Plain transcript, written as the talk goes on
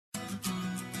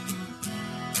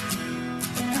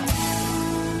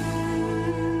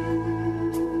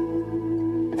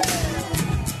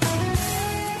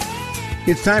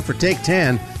It's time for Take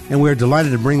 10, and we're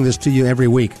delighted to bring this to you every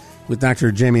week with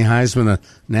Dr. Jamie Heisman, a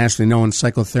nationally known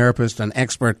psychotherapist, an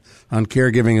expert on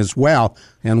caregiving as well.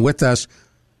 And with us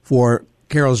for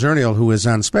Carol Zernial, who is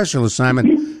on special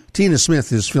assignment, Tina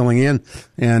Smith is filling in,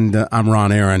 and I'm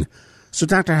Ron Aaron. So,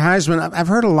 Dr. Heisman, I've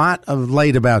heard a lot of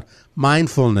late about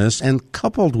mindfulness, and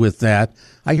coupled with that,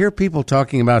 I hear people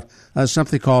talking about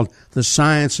something called the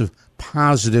science of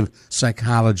positive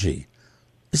psychology.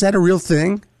 Is that a real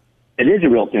thing? It is a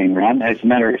real thing, Ron. As a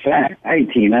matter of fact, hi,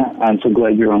 Tina. I'm so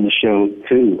glad you're on the show,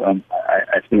 too.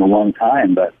 It's been a long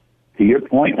time, but to your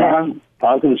point, Ron,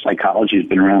 positive psychology has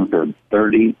been around for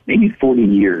 30, maybe 40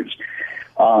 years.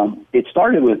 It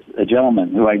started with a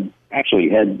gentleman who I actually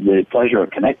had the pleasure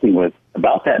of connecting with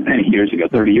about that many years ago,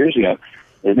 30 years ago.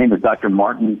 His name was Dr.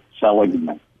 Martin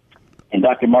Seligman. And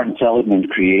Dr. Martin Seligman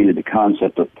created the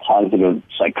concept of positive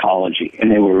psychology, and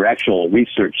there were actual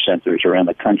research centers around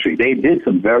the country. They did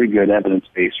some very good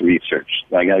evidence-based research.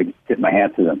 I got to tip my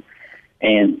hat to them.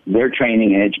 And their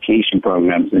training and education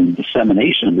programs and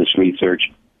dissemination of this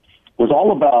research was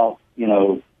all about,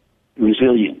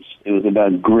 resilience. It was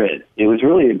about grit. It was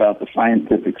really about the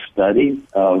scientific study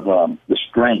of the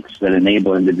strengths that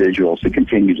enable individuals to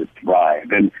continue to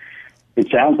thrive. And it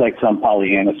sounds like some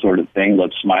Pollyanna sort of thing.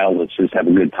 Let's smile. Let's just have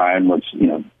a good time. Let's,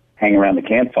 hang around the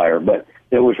campfire. But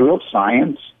there was real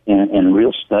science and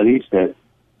real studies that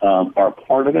are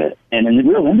part of it, and in the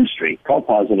real industry called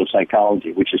positive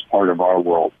psychology, which is part of our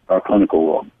world, our clinical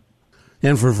world.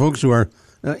 And for folks who are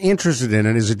interested in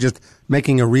it, is it just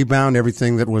making a rebound?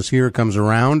 Everything that was here comes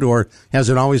around, or has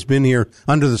it always been here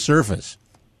under the surface?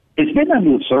 It's been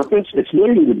under the surface. It's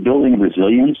literally the building of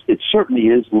resilience. It certainly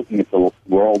is looking at the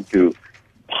world through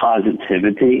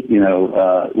positivity,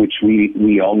 which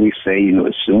we always say,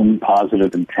 assume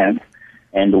positive intent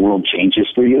and the world changes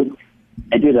for you.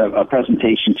 I did a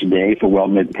presentation today for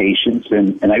WellMed patients,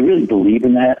 and I really believe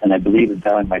in that, and I believe in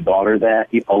telling my daughter that.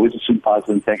 You always assume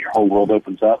positive intent, your whole world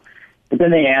opens up. But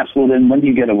then they asked, well, then when do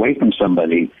you get away from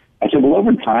somebody? I said, well,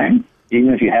 over time,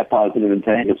 even if you have positive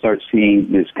intent, you'll start seeing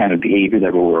this kind of behavior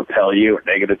that will repel you or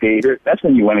negative behavior. That's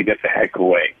when you want to get the heck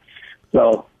away.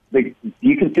 So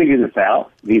you can figure this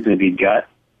out vis-a-vis gut,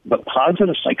 but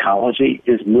positive psychology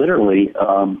is literally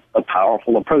a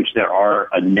powerful approach. There are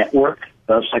a network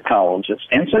of psychologists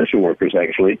and social workers,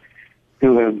 actually,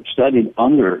 who have studied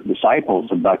under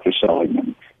disciples of Dr.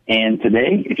 Seligman. And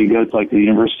today, if you go to the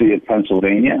University of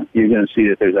Pennsylvania, you're going to see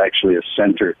that there's actually a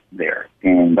center there.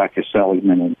 And Dr.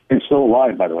 Seligman is still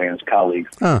alive, by the way, and his colleagues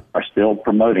are still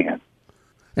promoting it.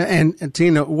 And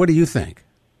Tina, what do you think?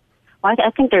 Well, I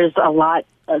think there's a lot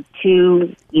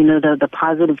to, the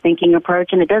positive thinking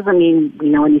approach. And it doesn't mean,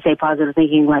 when you say positive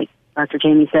thinking, like Dr.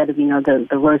 Jamie said, the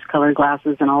rose-colored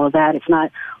glasses and all of that, it's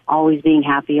not always being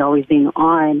happy, always being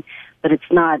on. But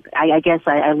it's not, I guess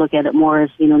I look at it more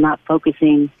as, not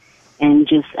focusing and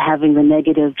just having the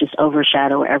negative just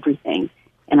overshadow everything.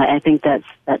 And I think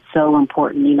that's so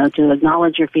important, to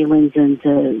acknowledge your feelings and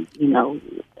to,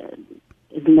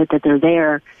 admit that they're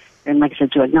there. And like I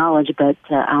said, to acknowledge, but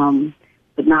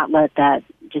not let that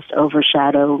just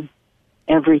overshadow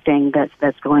everything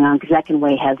that's going on, because that can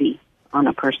weigh heavy on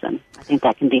a person. I think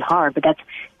that can be hard, but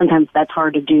sometimes that's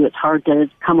hard to do. It's hard to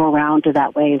come around to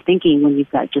that way of thinking when you've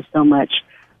got just so much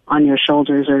on your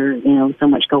shoulders, or so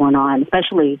much going on,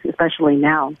 especially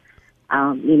now,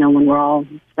 when we're all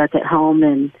stuck at home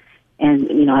and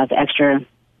have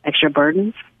extra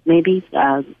burdens maybe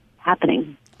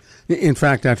happening. In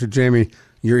fact, Dr. Jamie,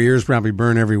 your ears probably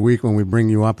burn every week when we bring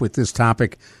you up with this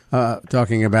topic,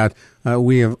 talking about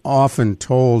we have often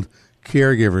told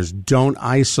caregivers, don't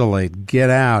isolate, get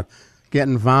out, get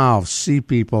involved, see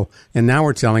people. And now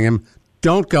we're telling them,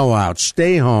 don't go out,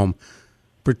 stay home,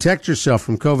 protect yourself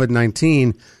from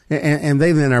COVID-19. And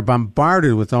they then are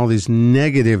bombarded with all these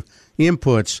negative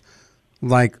inputs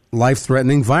like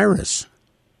life-threatening virus.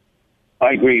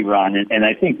 I agree, Ron, and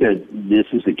I think that this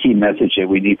is the key message that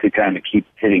we need to kind of keep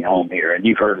hitting home here. And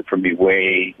you've heard it from me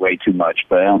way, way too much,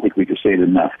 but I don't think we can say it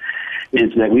enough.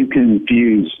 Is that we've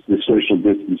confused the social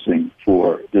distancing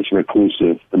for this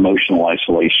reclusive emotional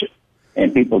isolation.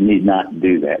 And people need not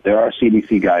do that. There are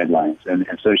CDC guidelines, and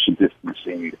social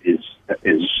distancing is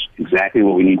exactly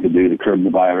what we need to do to curb the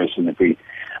virus. And if we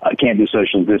can't do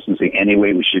social distancing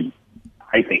anyway, we should,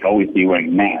 I think, always be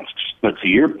wearing masks. But to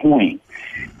your point,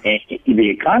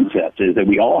 the concept is that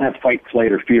we all have fight,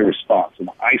 flight, or fear response, and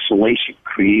isolation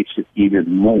creates it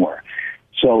even more.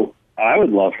 So I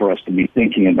would love for us to be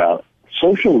thinking about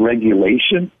social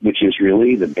regulation, which is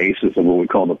really the basis of what we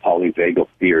call the polyvagal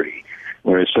theory,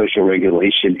 whereas social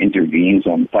regulation intervenes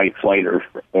on fight, flight, or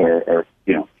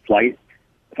flight.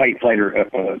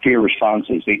 fear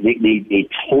responses. They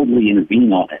totally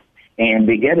intervene on it, and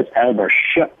they get us out of our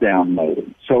shutdown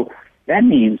mode. So that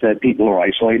means that people are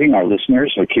isolating, our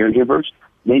listeners, our caregivers.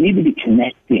 They need to be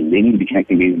connecting. They need to be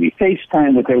connecting. They need to be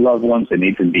FaceTime with their loved ones. They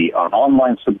need to be on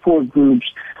online support groups.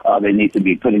 They need to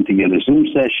be putting together Zoom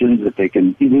sessions if they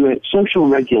can do it. Social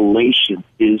regulation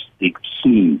is the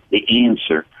key, the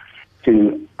answer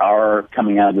to our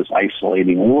coming out of this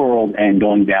isolating world and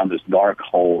going down this dark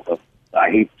hole of, I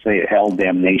hate to say it, hell,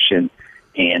 damnation,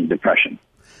 and depression.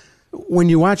 When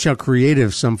you watch how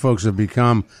creative some folks have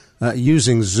become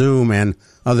using Zoom and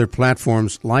other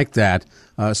platforms like that,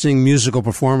 seeing musical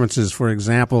performances, for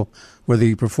example, where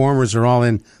the performers are all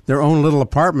in their own little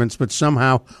apartments, but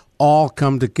somehow all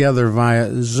come together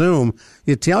via Zoom,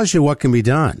 it tells you what can be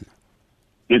done.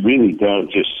 It really does.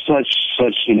 Just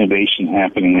such innovation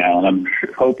happening now, and I'm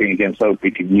hoping against hope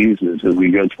we can use this as we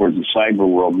go towards the cyber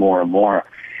world more and more.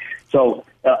 So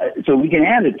we can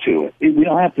add it to it. We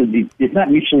don't have to be. It's not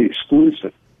mutually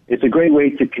exclusive. It's a great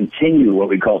way to continue what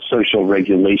we call social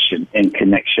regulation and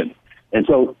connection. And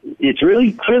so it's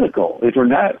really critical. If we're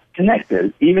not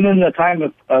connected, even in the time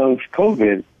of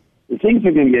COVID, things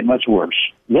are going to get much worse.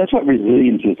 That's what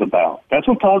resilience is about. That's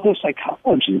what positive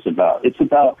psychology is about. It's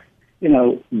about,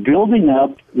 building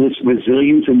up this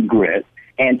resilience and grit.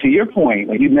 And to your point,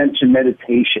 when you mentioned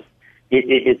meditation,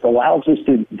 it allows us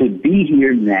to be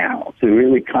here now, to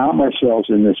really calm ourselves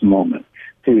in this moment,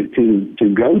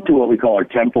 to go to what we call our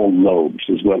temporal lobes,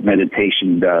 is what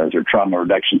meditation does, or trauma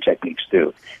reduction techniques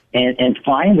do, and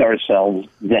find ourselves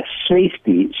that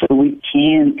safety so we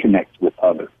can connect with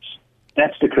others.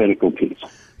 That's the critical piece.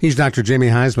 He's Dr. Jamie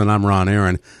Heisman. I'm Ron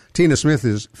Aaron. Tina Smith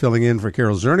is filling in for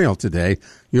Carol Zernial today.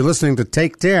 You're listening to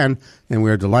Take 10, and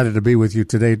we're delighted to be with you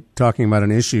today talking about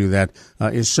an issue that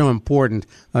is so important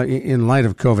in light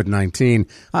of COVID-19.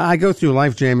 I go through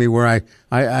life, Jamie, where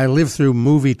I live through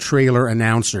movie trailer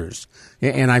announcers,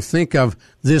 and I think of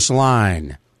this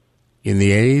line, in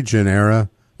the age and era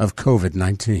of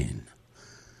COVID-19.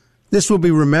 This will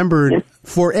be remembered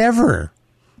forever,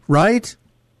 right?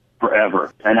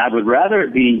 Forever. And I would rather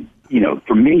it be,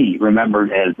 for me,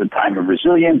 remembered as the time of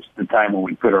resilience, the time when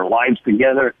we put our lives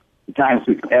together, the times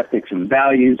with ethics and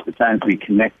values, the times we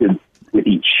connected with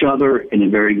each other in a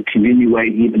very community way,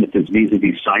 even if it's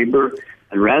vis-a-vis cyber.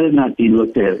 I'd rather not be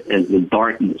looked at as the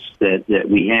darkness that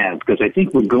we have, because I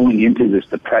think we're going into this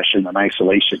depression and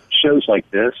isolation. Shows like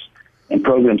this and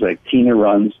programs like Tina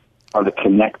runs are the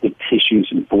connective tissues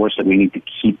and force that we need to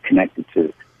keep connected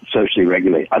to. Socially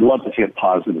regulate. I'd love to see a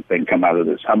positive thing come out of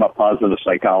this. How about positive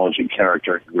psychology,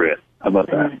 character, and grit? How about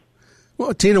that?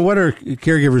 Well, Tina, what are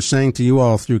caregivers saying to you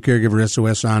all through Caregiver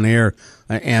SOS On Air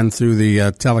and through the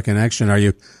teleconnection? Are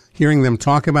you hearing them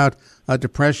talk about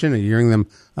depression? Are you hearing them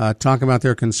talk about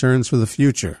their concerns for the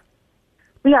future?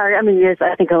 We are. I mean, there's,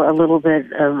 I think, a little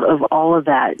bit of all of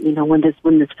that.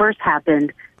 When this first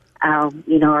happened,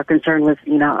 our concern was,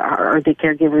 are the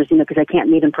caregivers, because I can't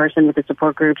meet in person with the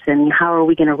support groups, and how are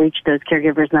we going to reach those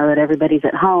caregivers now that everybody's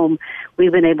at home?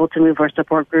 We've been able to move our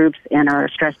support groups and our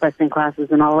stress busting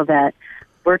classes and all of that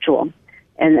virtual.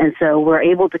 And so we're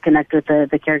able to connect with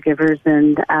the caregivers.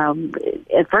 And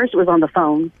at first it was on the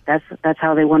phone. That's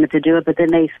how they wanted to do it. But then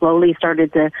they slowly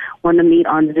started to want to meet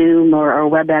on Zoom or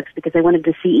WebEx because they wanted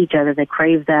to see each other. They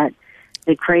craved that.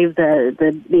 They crave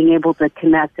the being able to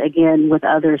connect again with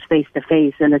others face to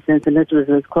face in a sense, and this was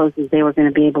as close as they were going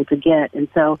to be able to get. And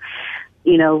so,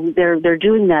 they're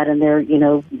doing that, and they're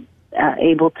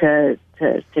able to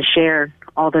share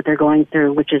all that they're going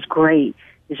through, which is great.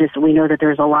 It's just we know that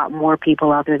there's a lot more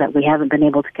people out there that we haven't been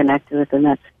able to connect with, and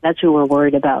that's who we're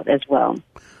worried about as well.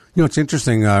 It's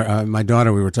interesting. My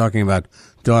daughter, we were talking about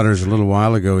daughters a little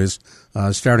while ago, is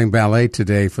starting ballet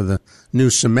today for the new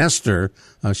semester.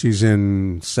 She's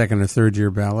in second or third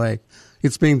year ballet.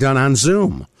 It's being done on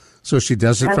Zoom. So she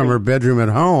does it from her bedroom at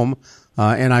home.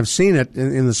 And I've seen it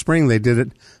in the spring. They did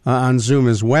it on Zoom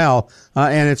as well.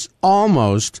 And it's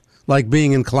almost like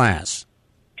being in class.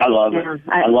 I love it.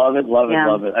 I love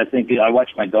it. I think I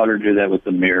watched my daughter do that with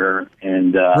the mirror.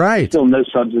 And right. Still no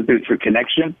substitute for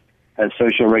connection as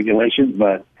social regulation.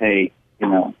 But, hey,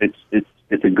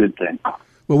 it's a good thing.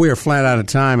 Well, we are flat out of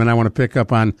time, and I want to pick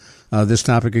up on this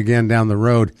topic again down the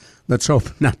road. Let's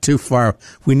hope not too far.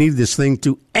 We need this thing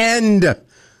to end.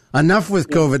 Enough with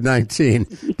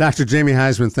COVID-19. Dr. Jamie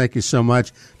Heisman, thank you so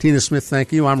much. Tina Smith,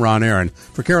 thank you. I'm Ron Aaron.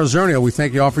 For Carol Zernial, we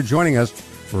thank you all for joining us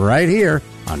right here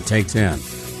on Take 10.